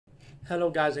Hello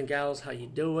guys and gals, how you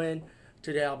doing?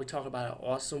 Today I'll be talking about an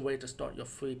awesome way to start your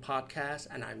free podcast,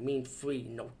 and I mean free,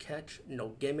 no catch, no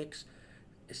gimmicks.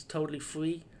 It's totally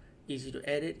free, easy to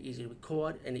edit, easy to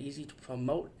record, and easy to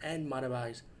promote and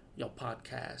monetize your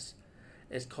podcast.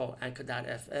 It's called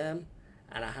Anchor.fm,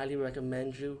 and I highly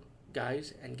recommend you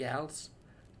guys and gals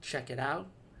check it out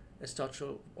and start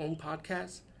your own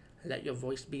podcast and let your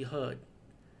voice be heard.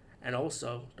 And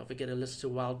also, don't forget to listen to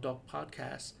Wild Dog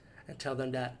Podcast and tell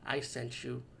them that I sent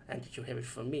you and that you hear it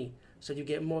from me. So you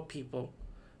get more people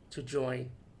to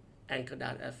join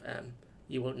Anchor.fm.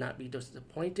 You will not be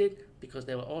disappointed because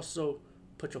they will also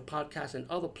put your podcast in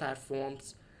other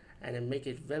platforms and then make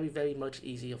it very, very much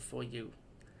easier for you.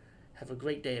 Have a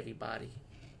great day, everybody.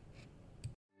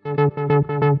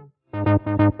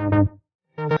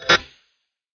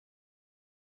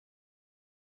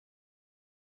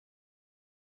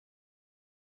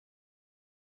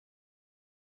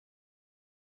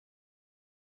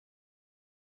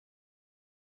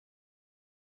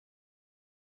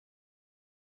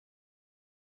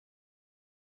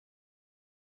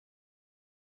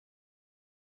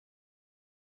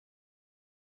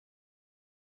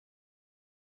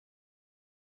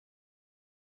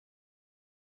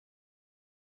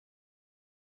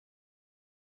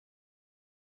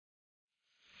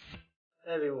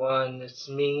 Hey everyone, it's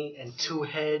me and Two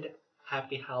Head.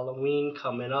 Happy Halloween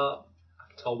coming up,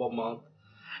 October month.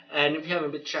 And if you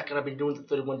haven't been checking, I've been doing the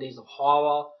 31 Days of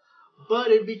Horror.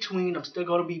 But in between, I'm still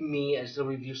going to be me and still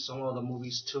review some other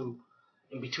movies too.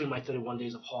 In between my 31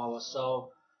 Days of Horror.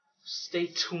 So stay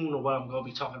tuned on what I'm going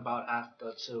to be talking about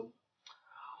after too.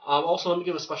 Also, let me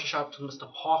give a special shout out to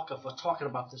Mr. Parker for talking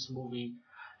about this movie.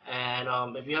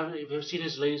 And if you've seen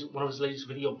one of his latest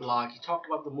video blog, he talked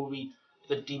about the movie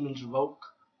The Demon's Rook,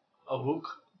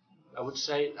 I would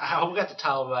say. I hope I got the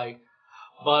title right.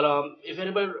 But if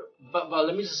anybody, but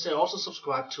let me just say, also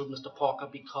subscribe to Mr. Parker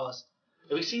because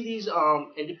if you see these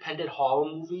independent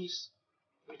horror movies,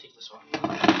 let me take this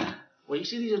one. When you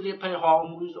see these independent horror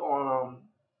movies on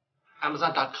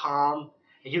Amazon.com,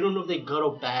 and you don't know if they're good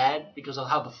or bad because of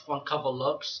how the front cover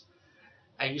looks,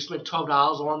 and you spend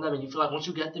 $12 on them, and you feel like once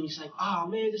you get them, you're like, oh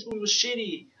man, this movie was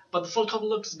shitty, but the front cover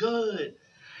looks good.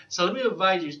 So let me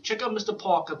advise you, check out Mr.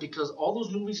 Parker because all those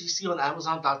movies you see on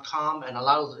Amazon.com and a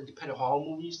lot of those independent horror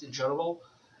movies in general,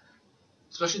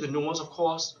 especially the new ones, of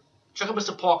course, check out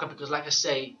Mr. Parker because, like I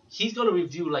say, he's going to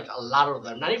review like a lot of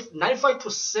them.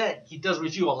 95% he does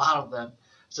review a lot of them.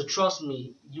 So trust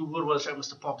me, you would want to check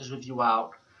Mr. Parker's review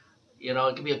out. You know,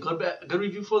 it could be a good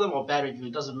review for them or a bad review.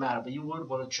 It doesn't matter, but you would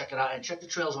want to check it out and check the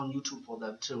trails on YouTube for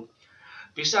them too.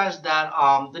 Besides that,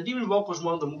 The Demon Rook was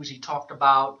one of the movies he talked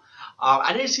about.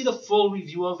 I didn't see the full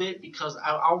review of it because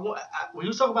when he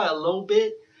was talking about it a little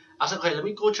bit, I was like, okay, let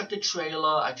me go check the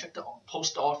trailer. I checked the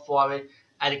poster art for it,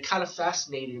 and it kind of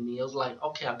fascinated me. I was like,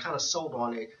 okay, I'm kind of sold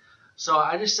on it. So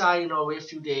I decided, wait a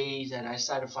few days, and I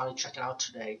decided to finally check it out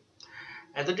today.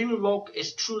 And The Demon Rook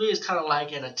truly is kind of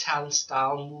like an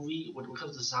Italian-style movie when it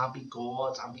comes to zombie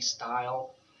gore, zombie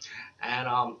style.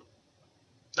 And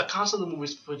the concept of the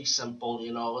movie is pretty simple.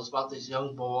 It's about this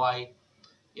young boy.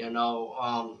 You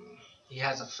know, he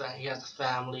has a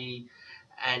family,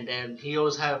 and then he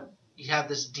have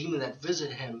this demon that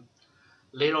visit him.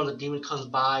 Later on, the demon comes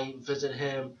by, visit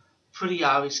him. Pretty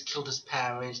obvious, killed his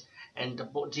parents, and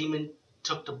the demon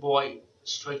took the boy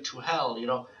straight to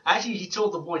hell. Actually, he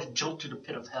told the boy to jump to the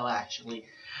pit of hell. Actually,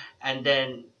 and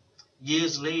then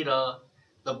years later,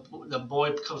 the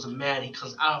boy becomes a man. He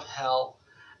comes out of hell.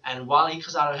 And while he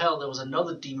comes out of hell, there was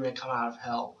another demon that came out of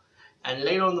hell. And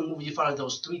later on in the movie, you find out there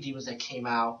was three demons that came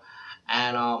out.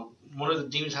 And one of the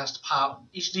demons has the power.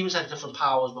 Each demon has different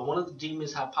powers, but one of the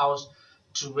demons have powers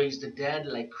to raise the dead,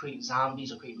 like create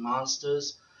zombies or create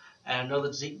monsters. And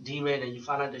another demon, and you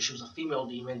find out that she was a female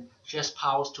demon. She has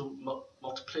powers to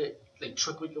multiply, like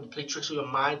play tricks with your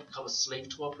mind, become a slave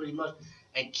to her pretty much,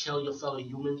 and kill your fellow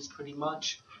humans pretty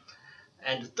much.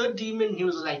 And the third demon, he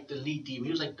was like the lead demon.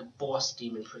 He was like the boss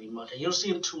demon, pretty much. And you don't see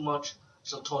him too much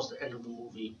until towards the end of the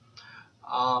movie.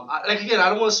 I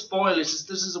don't want to spoil it. This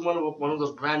is one of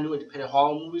those brand new independent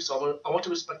horror movies, so I want to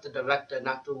respect the director and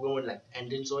not to ruin like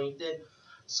endings or anything.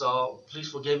 So please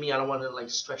forgive me. I don't want to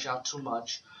like stretch out too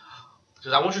much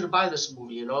because I want you to buy this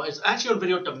movie. It's actually on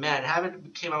video on demand. It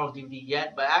haven't came out on DVD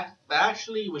yet, but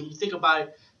actually, when you think about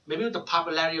it, maybe with the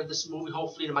popularity of this movie,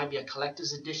 hopefully there might be a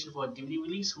collector's edition for a DVD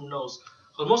release. Who knows?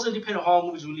 Because most independent horror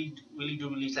movies really do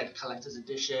release like a collector's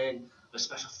edition with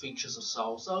special features or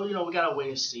so. So we gotta wait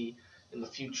and see in the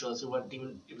future, see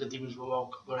if the Demons will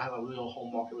gonna have a real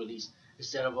home market release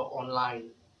instead of an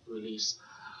online release.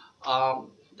 I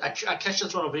catch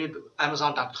this one on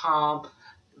Amazon.com.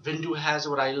 Vindu has it.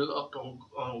 What I looked on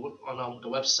the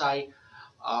website.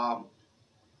 Um,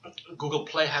 Google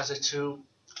Play has it too.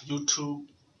 YouTube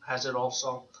has it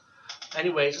also.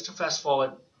 Anyway, just to fast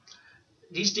forward,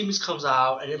 these demons comes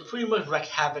out and it pretty much wreak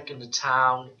havoc in the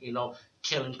town.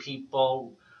 Killing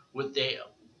people with their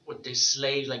with their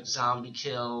slaves like zombie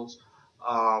kills.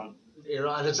 Um,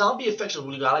 and the zombie effects are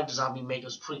really good. I like the zombie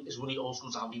makeup. It's really old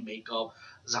school zombie makeup.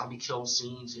 Zombie kill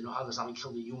scenes. How the zombie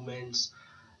kill the humans.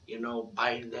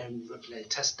 Biting them, ripping their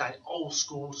intestine. Old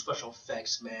school special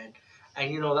effects, man.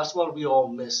 And that's what we all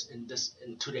miss in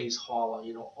today's horror.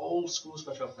 Old school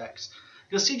special effects.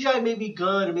 Because CGI may be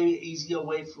good and maybe an easier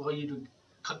way for you to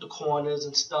cut the corners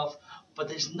and stuff, but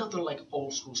there's nothing like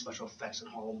old school special effects in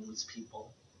horror movies,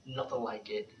 people. Nothing like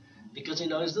it. Because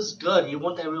it's this good. You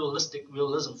want that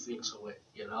realism feel to it.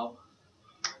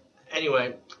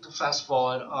 Anyway, to fast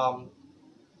forward,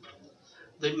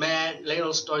 the man later in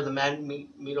the story, the man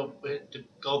meet up with the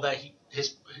girl that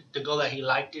he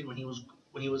liked it when he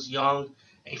was young,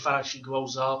 and he found out she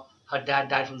grows up. Her dad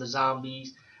died from the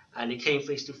zombies, and they came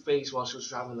face to face while she was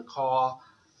driving the car.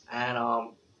 And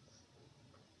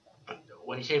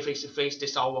when he came face to face, they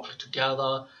started working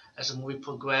together. As the movie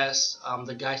progressed,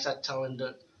 the guy started telling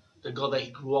the girl that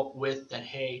he grew up with that,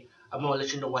 hey, I'm gonna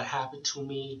let you know what happened to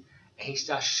me. And he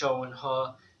starts showing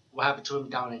her what happened to him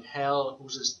down in hell,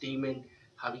 who's this demon,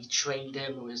 how he trained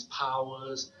him with his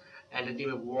powers, and the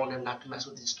demon warned him not to mess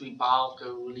with these three balls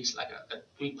because it would release like a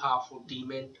three powerful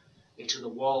demon into the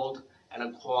world. And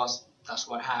of course, that's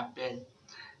what happened.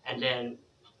 And then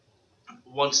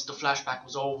once the flashback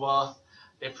was over,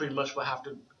 they pretty much would have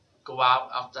to go out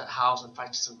of that house and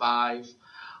fight to survive.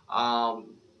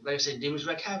 Like I said, demons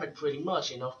wreak havoc pretty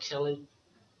much, killing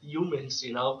humans,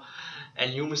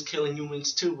 and humans killing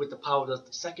humans too with the power of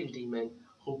the second demon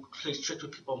who plays tricks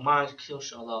with people's minds, kill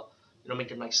each other, make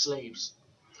them like slaves.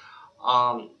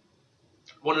 One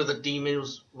of the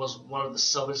demons was one of the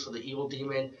servants for the evil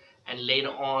demon, and later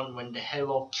on, when the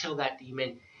hero killed that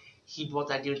demon, he brought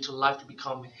that demon to life to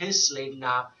become his slave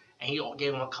now, and he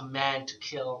gave him a command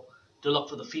to look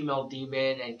for the female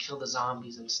demon and kill the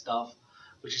zombies and stuff,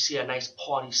 which you see a nice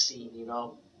party scene,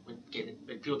 with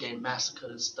people getting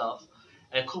massacred and stuff,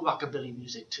 and cool rockabilly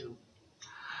music too.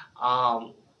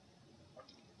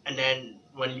 And then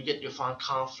when you get your final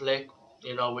conflict,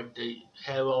 with the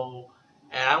hero,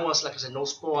 and I was like I said, no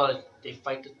spoiler, they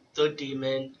fight the third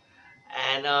demon.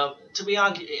 And to be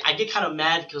honest, I get kind of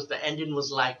mad because the ending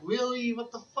was like, really?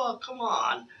 What the fuck? Come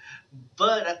on.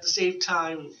 But at the same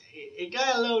time, it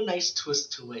got a little nice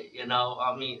twist to it,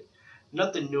 I mean,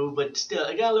 nothing new, but still,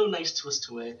 it got a little nice twist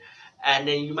to it. And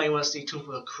then you might want to stay tuned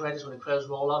for the credits. When the credits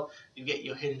roll up, you get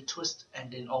your hidden twist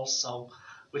ending also,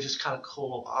 which is kind of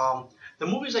cool. The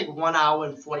movie's like 1 hour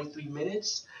and 43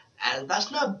 minutes, and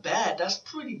that's not bad. That's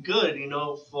pretty good,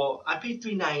 I paid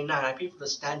 $3.99. I paid for the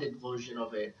standard version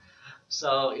of it.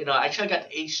 So, actually I got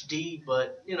the HD,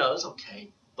 but, it's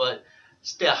okay. But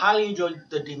still, highly enjoyed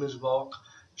The Demon's Walk.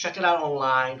 Check it out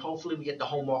online. Hopefully we get the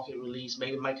home market release.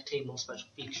 Maybe it might contain more special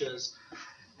features.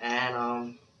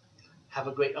 And have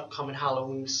a great upcoming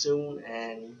Halloween soon.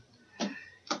 And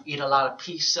eat a lot of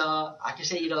pizza. I can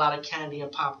say eat a lot of candy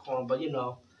and popcorn, but,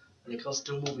 when it comes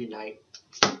to movie night,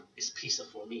 it's pizza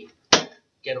for me.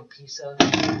 Ghetto pizza,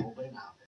 open it out.